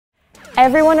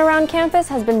Everyone around campus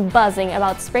has been buzzing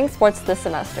about spring sports this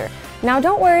semester. Now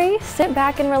don't worry, sit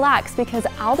back and relax because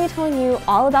I'll be telling you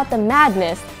all about the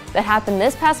madness that happened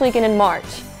this past weekend in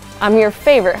March. I'm your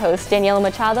favorite host, Daniela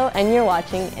Machado, and you're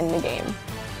watching In the Game.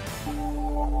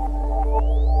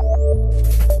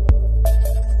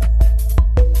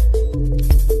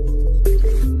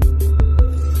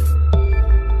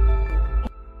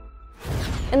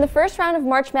 In the first round of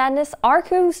March Madness, our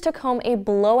Cougs took home a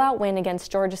blowout win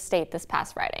against Georgia State this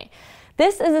past Friday.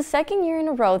 This is the second year in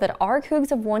a row that our Cougs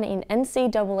have won an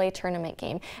NCAA tournament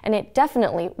game, and it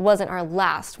definitely wasn't our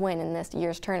last win in this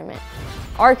year's tournament.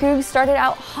 Our Cougs started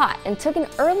out hot and took an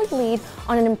early lead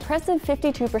on an impressive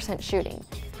 52% shooting.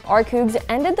 Our Cougs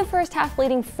ended the first half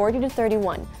leading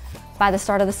 40-31. By the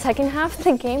start of the second half,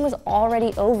 the game was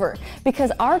already over because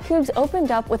our Cougs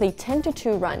opened up with a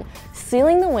 10-2 run,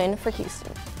 sealing the win for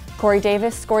Houston. Corey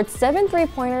Davis scored 7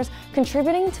 3-pointers,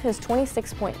 contributing to his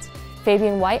 26 points.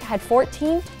 Fabian White had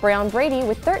 14, Breon Brady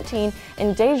with 13,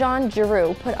 and Dejan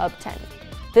Giroux put up 10.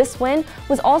 This win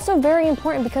was also very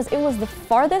important because it was the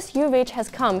farthest U of H has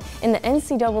come in the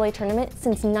NCAA tournament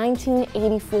since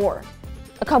 1984.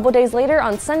 A couple days later,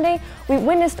 on Sunday, we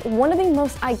witnessed one of the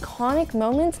most iconic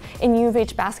moments in U of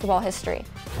H basketball history,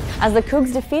 as the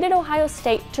Cougs defeated Ohio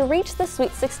State to reach the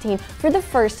Sweet 16 for the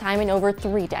first time in over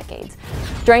 3 decades.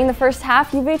 During the first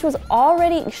half, U of H was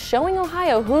already showing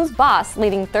Ohio who's boss,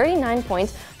 leading 39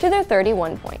 points to their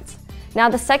 31 points. Now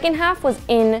the second half was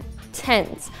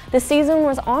intense. The season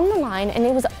was on the line, and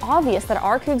it was obvious that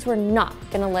our Cougs were not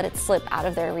going to let it slip out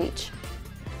of their reach.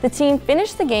 The team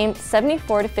finished the game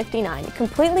 74-59,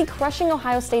 completely crushing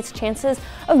Ohio State's chances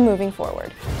of moving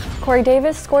forward. Corey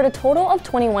Davis scored a total of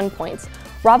 21 points,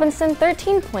 Robinson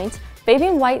 13 points,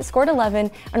 Fabian White scored 11,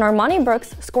 and Armani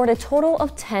Brooks scored a total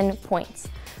of 10 points.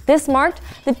 This marked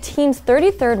the team's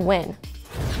 33rd win.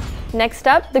 Next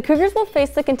up, the Cougars will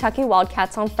face the Kentucky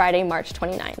Wildcats on Friday, March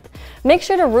 29th. Make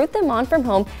sure to root them on from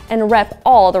home and rep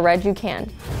all the red you can.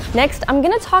 Next, I'm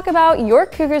going to talk about your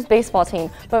Cougars baseball team,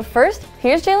 but first,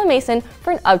 here's Jala Mason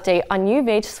for an update on U of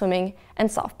H swimming and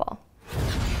softball.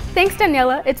 Thanks,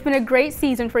 Daniela. It's been a great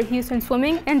season for Houston's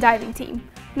swimming and diving team.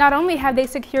 Not only have they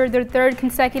secured their 3rd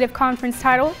consecutive conference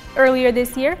title earlier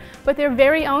this year, but their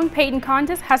very own Peyton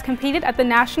Contis has competed at the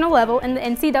national level in the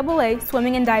NCAA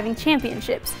Swimming and Diving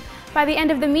Championships. By the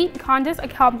end of the meet, Contis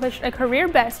accomplished a career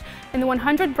best in the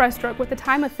 100 breaststroke with a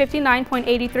time of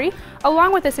 59.83.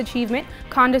 Along with this achievement,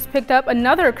 Contis picked up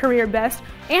another career best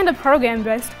and a program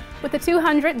best with the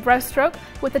 200 breaststroke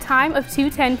with a time of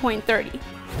 2:10.30.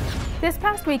 This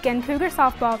past weekend, Cougar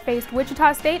softball faced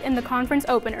Wichita State in the conference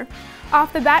opener.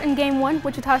 Off the bat in Game 1,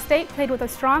 Wichita State played with a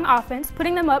strong offense,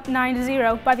 putting them up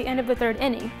 9-0 by the end of the 3rd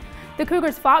inning. The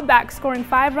Cougars fought back, scoring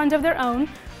 5 runs of their own,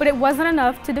 but it wasn't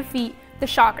enough to defeat the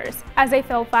Shockers, as they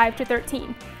fell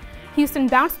 5-13. Houston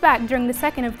bounced back during the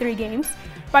second of 3 games.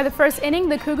 By the first inning,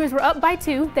 the Cougars were up by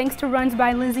 2 thanks to runs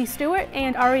by Lindsey Stewart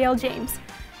and Ariel James.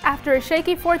 After a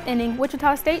shaky 4th inning,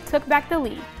 Wichita State took back the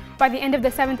lead. By the end of the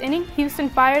 7th inning, Houston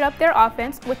fired up their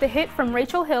offense with a hit from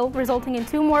Rachel Hill, resulting in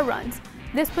 2 more runs.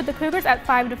 This put the Cougars at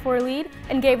 5-4 lead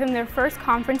and gave them their first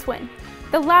conference win.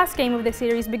 The last game of the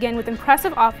series began with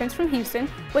impressive offense from Houston,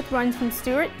 with runs from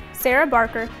Stewart, Sarah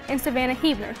Barker, and Savannah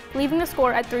Hebner, leaving the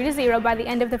score at 3-0 by the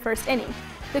end of the 1st inning.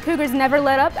 The Cougars never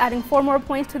let up, adding 4 more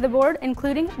points to the board,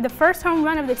 including the first home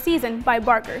run of the season by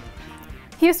Barker.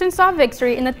 Houston saw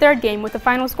victory in the 3rd game with a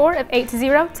final score of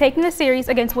 8-0, taking the series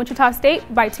against Wichita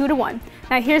State by 2-1.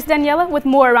 Now here's Daniela with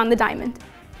more around the diamond.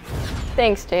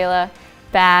 Thanks, Jayla.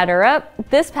 Batter up.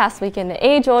 This past weekend, the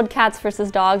age-old Cats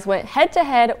vs. Dogs went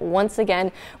head-to-head once again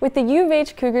with the U of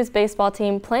H Cougars baseball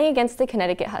team playing against the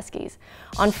Connecticut Huskies.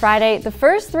 On Friday, the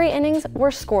first 3 innings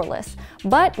were scoreless,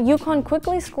 but UConn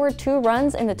quickly scored 2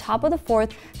 runs in the top of the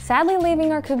 4th, sadly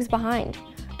leaving our Cougs behind.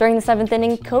 During the 7th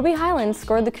inning, Kobe Highland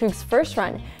scored the Cougs' first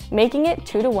run, making it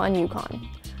 2-1 UConn,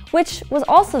 which was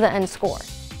also the end score.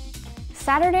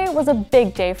 Saturday was a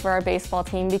big day for our baseball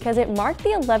team because it marked the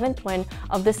 11th win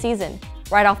of the season.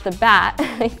 Right off the bat,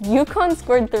 UConn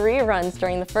scored 3 runs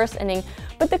during the 1st inning,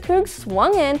 but the Cougs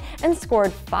swung in and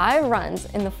scored 5 runs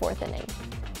in the 4th inning.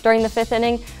 During the 5th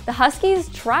inning, the Huskies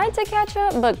tried to catch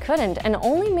up but couldn't and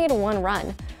only made 1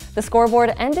 run. The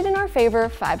scoreboard ended in our favor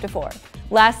 5-4.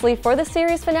 Lastly, for the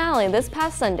series finale this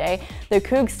past Sunday, the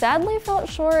Cougs sadly fell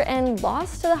short and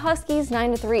lost to the Huskies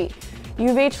 9-3.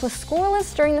 U of H was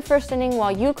scoreless during the 1st inning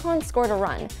while UConn scored a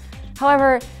run.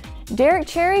 However, Derek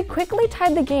Cherry quickly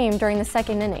tied the game during the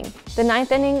 2nd inning. The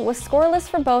 9th inning was scoreless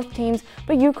for both teams,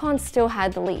 but UConn still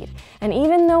had the lead. And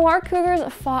even though our Cougars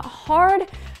fought hard,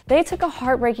 they took a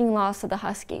heartbreaking loss to the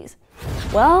Huskies.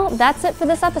 Well, that's it for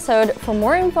this episode. For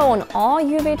more info on all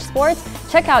U of H sports,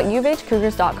 check out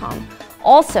uofhcougars.com.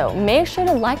 Also, make sure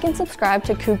to like and subscribe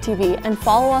to Coug TV and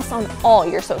follow us on all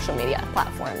your social media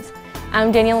platforms.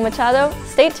 I'm Daniela Machado.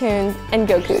 Stay tuned and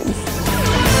go Cougs!